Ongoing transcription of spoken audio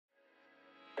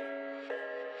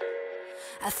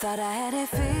I thought I had it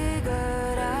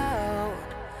figured out.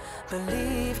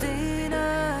 Believed in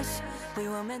us. We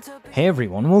were meant to be. Hey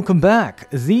everyone, welcome back.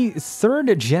 The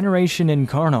 3rd generation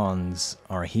Incarnons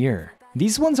are here.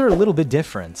 These ones are a little bit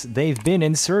different. They've been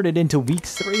inserted into week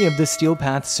 3 of the Steel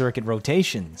Path circuit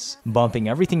rotations, bumping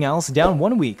everything else down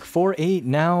 1 week for a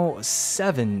now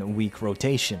 7-week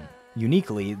rotation.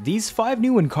 Uniquely, these 5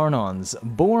 new Incarnons,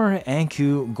 Boar,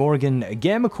 Anku, Gorgon,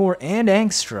 Gammacore, and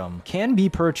Angstrom, can be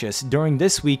purchased during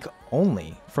this week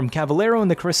only from Cavallero and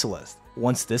the Chrysalith.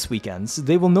 Once this week ends,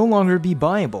 they will no longer be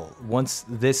buyable. Once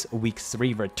this week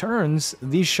 3 returns,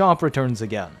 the shop returns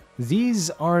again. These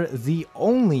are the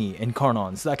only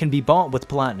Incarnons that can be bought with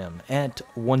Platinum at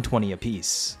 120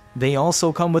 apiece. They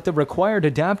also come with the required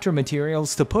adapter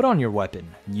materials to put on your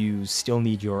weapon. You still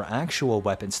need your actual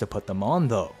weapons to put them on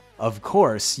though. Of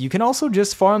course, you can also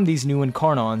just farm these new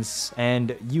Incarnons,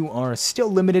 and you are still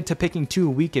limited to picking 2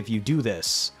 a week if you do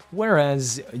this.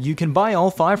 Whereas, you can buy all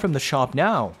 5 from the shop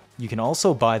now. You can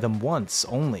also buy them once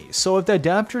only, so if the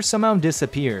adapter somehow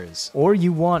disappears, or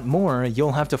you want more,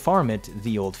 you'll have to farm it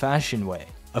the old-fashioned way.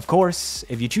 Of course,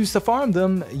 if you choose to farm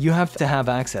them, you have to have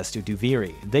access to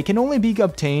Duviri. They can only be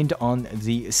obtained on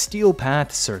the Steel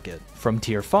Path circuit, from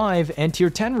Tier 5 and Tier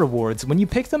 10 rewards when you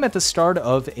pick them at the start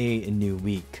of a new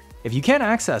week. If you can't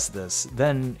access this,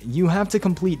 then you have to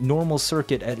complete normal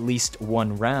circuit at least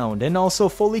 1 round, and also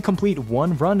fully complete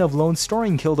 1 run of Lone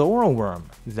Storing Kill the Oral Worm.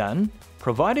 Then,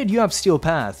 provided you have Steel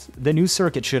Path, the new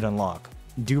circuit should unlock.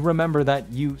 Do remember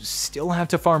that you still have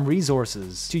to farm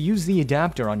resources to use the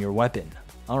adapter on your weapon.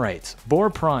 Alright, Boar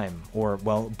Prime, or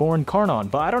well, Boar Incarnon,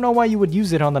 but I don't know why you would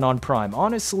use it on the non-Prime.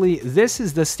 Honestly, this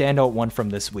is the standout one from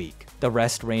this week. The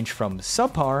rest range from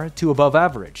subpar to above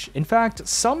average. In fact,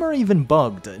 some are even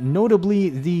bugged, notably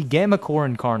the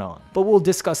Gammacore Incarnon, but we'll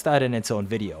discuss that in its own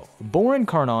video. Boar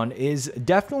Incarnon is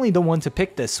definitely the one to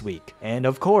pick this week, and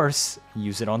of course,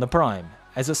 use it on the Prime.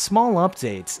 As a small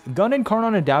update, Gun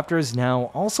Incarnon adapters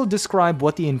now also describe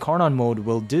what the Incarnon mode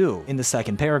will do in the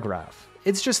 2nd paragraph.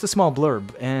 It's just a small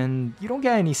blurb, and you don't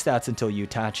get any stats until you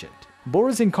attach it.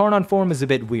 Boar's Incarnon form is a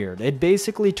bit weird. It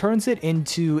basically turns it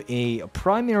into a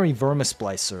primary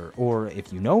Vermisplicer, or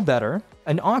if you know better,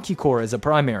 an Occucore as a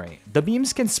primary. The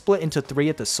beams can split into 3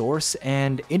 at the source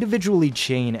and individually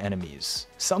chain enemies.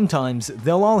 Sometimes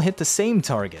they'll all hit the same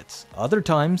target. Other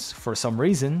times, for some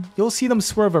reason, you'll see them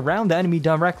swerve around the enemy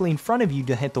directly in front of you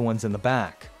to hit the ones in the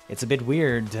back. It's a bit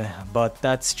weird, but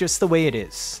that's just the way it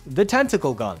is. The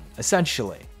tentacle gun,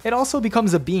 essentially. It also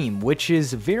becomes a beam, which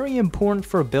is very important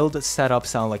for build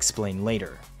setups I'll explain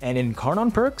later. And in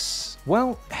Incarnon perks,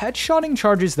 well, headshotting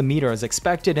charges the meter as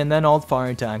expected and then alt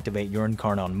fire to activate your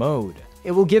Incarnon mode.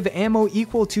 It will give ammo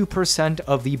equal to %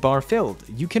 of the bar filled.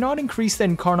 You cannot increase the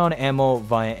Incarnon ammo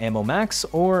via ammo max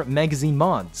or magazine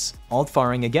mods. Alt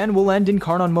firing again will end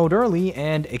Incarnon mode early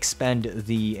and expend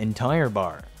the entire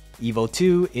bar. Evo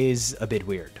 2 is a bit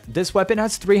weird. This weapon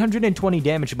has 320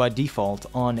 damage by default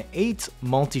on 8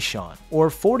 multi-shot, or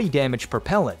 40 damage per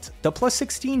pellet. The plus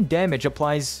 16 damage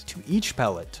applies to each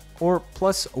pellet, or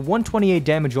plus 128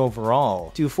 damage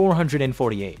overall to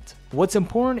 448. What's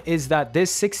important is that this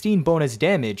 16 bonus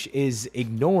damage is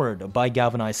ignored by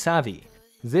Galvanized Savvy.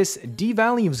 This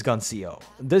devalues GunCO.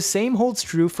 The same holds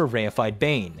true for Reified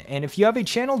Bane, and if you have a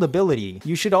channeled ability,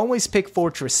 you should always pick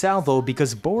Fortress Salvo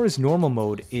because Boar's normal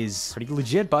mode is pretty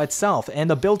legit by itself, and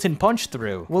the built-in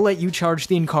punch-through will let you charge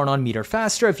the Incarnon meter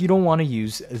faster if you don't want to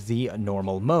use the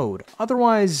normal mode.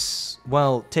 Otherwise,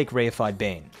 well, take Reified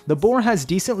Bane. The Boar has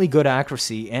decently good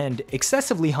accuracy and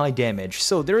excessively high damage,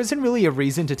 so there isn't really a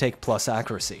reason to take plus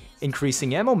accuracy.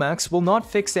 Increasing ammo max will not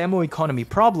fix ammo economy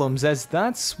problems, as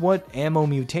that's what ammo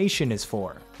mutation is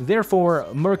for. Therefore,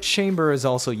 Merc Chamber is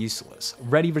also useless.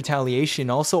 Ready Retaliation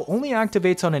also only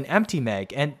activates on an empty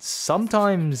mag, and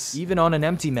sometimes, even on an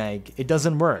empty mag, it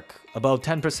doesn't work, about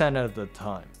 10% of the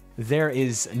time. There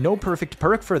is no perfect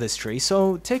perk for this tree,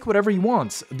 so take whatever you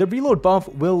want. The reload buff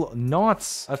will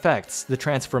not affect the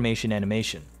transformation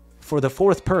animation. For the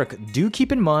 4th perk, do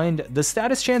keep in mind the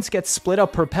status chance gets split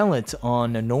up per pellet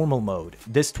on normal mode.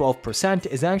 This 12%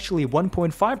 is actually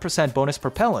 1.5% bonus per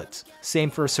pellet. Same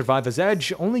for Survivor's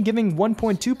Edge, only giving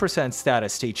 1.2%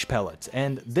 status to each pellet,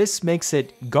 and this makes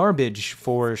it garbage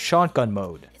for shotgun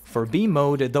mode. For beam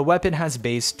mode, the weapon has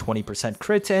base 20%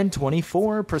 crit and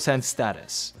 24%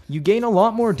 status. You gain a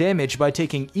lot more damage by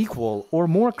taking equal or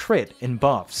more crit in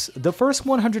buffs. The first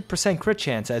 100% crit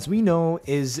chance, as we know,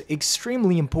 is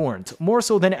extremely important, more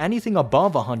so than anything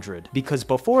above 100, because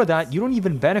before that, you don't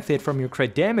even benefit from your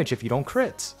crit damage if you don't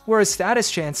crit. Whereas status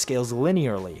chance scales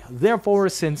linearly. Therefore,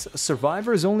 since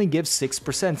survivors only give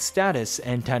 6% status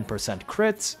and 10%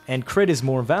 crit, and crit is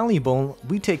more valuable,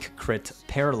 we take crit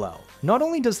parallel. Not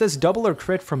only does this double our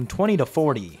crit from 20 to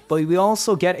 40, but we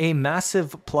also get a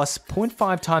massive plus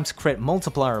 0.5 times crit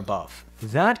multiplier buff.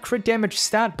 That crit damage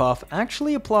stat buff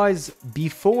actually applies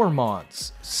before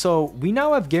mods, so we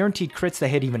now have guaranteed crits that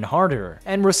hit even harder,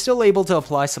 and we're still able to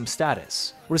apply some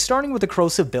status. We're starting with a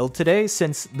corrosive build today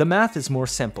since the math is more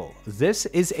simple. This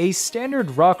is a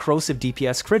standard raw corrosive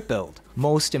DPS crit build.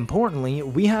 Most importantly,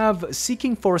 we have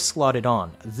Seeking Force slotted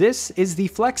on. This is the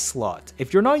flex slot.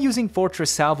 If you're not using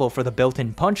Fortress Salvo for the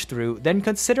built-in punch through, then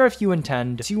consider if you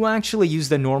intend to actually use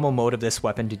the normal mode of this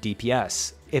weapon to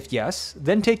DPS. If yes,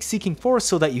 then take Seeking Force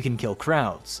so that you can kill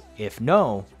crowds. If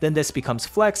no, then this becomes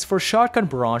flex for shotgun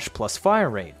barrage plus fire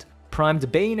rate.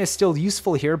 Primed Bane is still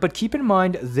useful here, but keep in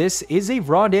mind this is a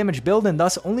raw damage build and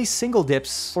thus only single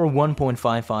dips for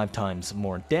 1.55 times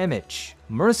more damage.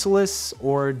 Merciless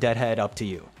or Deadhead, up to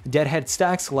you. Deadhead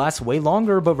stacks last way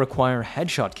longer but require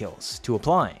headshot kills to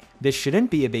apply. This shouldn't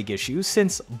be a big issue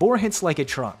since Boar hits like a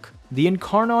truck. The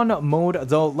Incarnon mode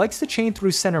though likes to chain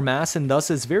through center mass and thus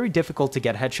is very difficult to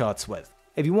get headshots with.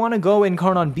 If you want to go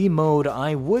Incarnon B mode,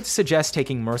 I would suggest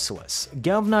taking Merciless.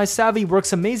 Galvanized Savvy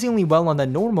works amazingly well on the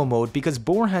normal mode because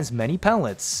Boar has many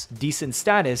pellets, decent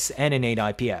status, and innate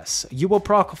IPS. You will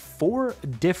proc 4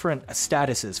 different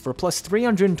statuses for plus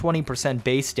 320%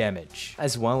 base damage,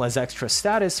 as well as extra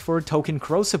status for token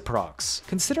corrosive procs.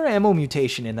 Consider ammo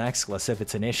mutation in Exilus if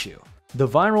it's an issue. The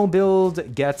viral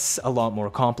build gets a lot more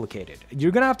complicated.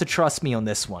 You're gonna have to trust me on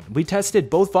this one. We tested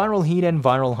both viral heat and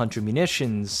viral hunter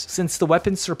munitions, since the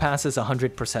weapon surpasses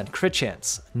 100% crit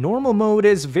chance. Normal mode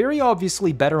is very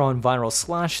obviously better on viral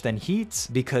slash than heat,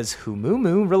 because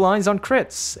Humumu relies on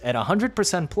crits. At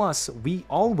 100% plus, we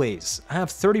always have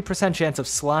 30% chance of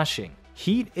slashing.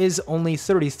 Heat is only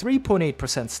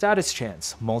 33.8% status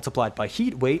chance, multiplied by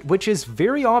heat weight, which is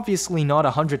very obviously not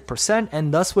 100%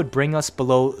 and thus would bring us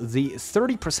below the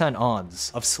 30%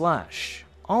 odds of slash.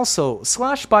 Also,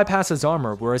 slash bypasses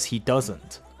armor, whereas heat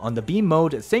doesn't. On the beam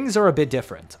mode, things are a bit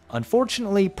different.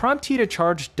 Unfortunately, primed heated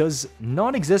charge does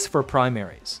not exist for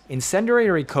primaries.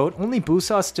 Incendiary coat only boosts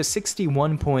us to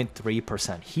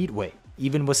 61.3% heat weight.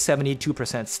 Even with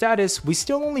 72% status, we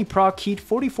still only proc heat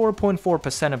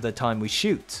 44.4% of the time we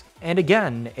shoot. And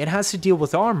again, it has to deal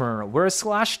with armor, whereas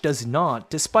Slash does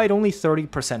not, despite only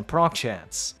 30% proc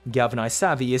chance. Galvanized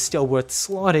Savvy is still worth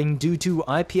slotting due to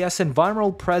IPS and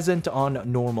viral present on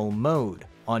normal mode.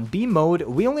 On B mode,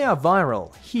 we only have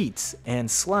viral, heat, and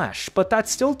slash, but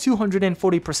that's still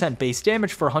 240% base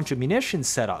damage for hunter munitions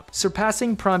setup,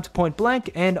 surpassing primed point blank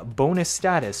and bonus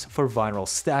status for viral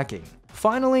stacking.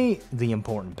 Finally, the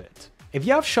important bit. If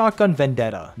you have shotgun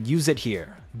Vendetta, use it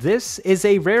here. This is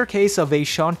a rare case of a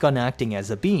shotgun acting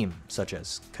as a beam, such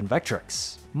as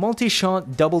Convectrix.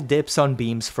 Multi-shot double dips on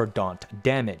beams for daunt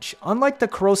damage. Unlike the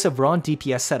corrosive raw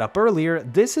DPS setup earlier,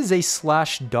 this is a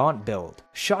slash daunt build.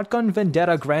 Shotgun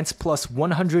Vendetta grants plus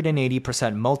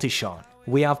 180% multi-shot.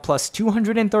 We have plus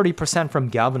 230% from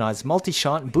Galvanized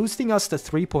Multi-Shot, boosting us to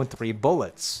 3.3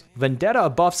 bullets. Vendetta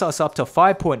buffs us up to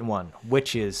 5.1,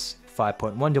 which is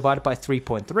 5.1 divided by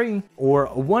 3.3, or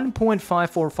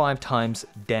 1.545 times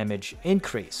damage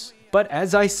increase. But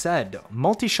as I said,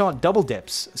 multi-shot double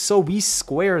dips, so we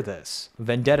square this.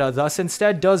 Vendetta thus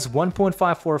instead does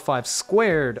 1.545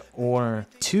 squared, or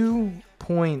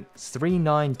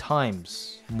 2.39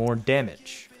 times more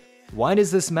damage. Why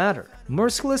does this matter?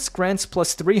 Merciless grants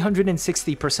plus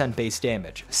 360% base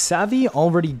damage. Savvy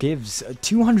already gives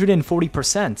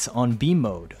 240% on B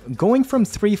mode. Going from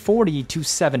 340 to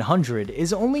 700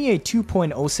 is only a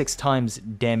 2.06 times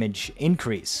damage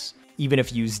increase. Even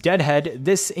if you use Deadhead,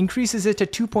 this increases it to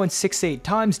 2.68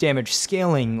 times damage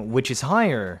scaling, which is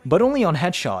higher, but only on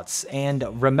headshots,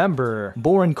 and remember,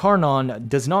 Boar Incarnon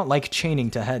does not like chaining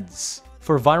to heads.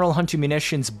 For viral hunter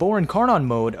munitions Boar Incarnon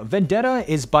mode, Vendetta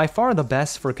is by far the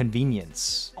best for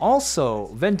convenience. Also,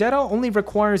 Vendetta only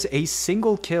requires a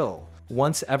single kill,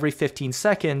 once every 15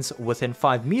 seconds within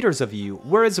 5 meters of you,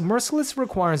 whereas Merciless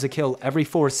requires a kill every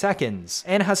 4 seconds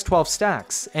and has 12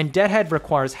 stacks, and Deadhead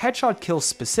requires headshot kills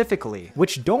specifically,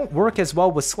 which don't work as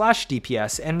well with slash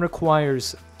DPS and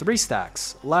requires 3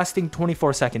 stacks, lasting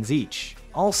 24 seconds each.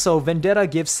 Also, Vendetta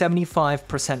gives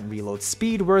 75% reload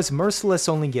speed, whereas Merciless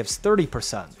only gives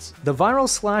 30%. The Viral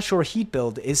Slash or Heat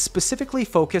build is specifically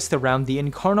focused around the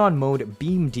Incarnon mode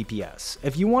Beam DPS.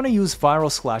 If you want to use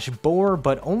Viral Slash Boar,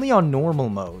 but only on normal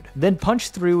mode, then Punch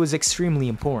Through is extremely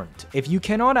important. If you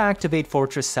cannot activate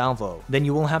Fortress Salvo, then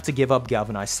you will have to give up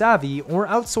Galvanized Savvy or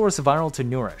outsource Viral to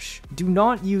Nourish. Do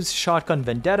not use Shotgun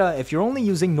Vendetta if you're only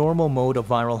using normal mode of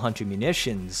Viral Hunter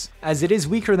munitions, as it is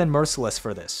weaker than Merciless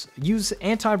for this. Use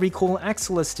Anti-Recoil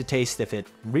Excellus to taste if it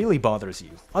really bothers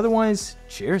you. Otherwise,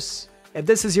 cheers! If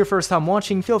this is your first time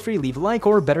watching, feel free to leave a like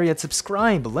or better yet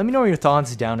subscribe. Let me know your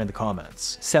thoughts down in the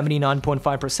comments.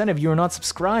 79.5% of you are not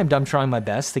subscribed. I'm trying my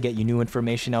best to get you new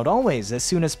information out always, as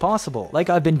soon as possible, like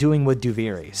I've been doing with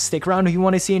Duviri. Stick around if you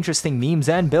want to see interesting memes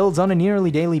and builds on a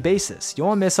nearly daily basis. You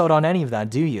won't miss out on any of that,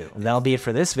 do you? That'll be it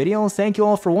for this video. Thank you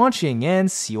all for watching, and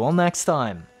see you all next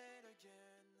time.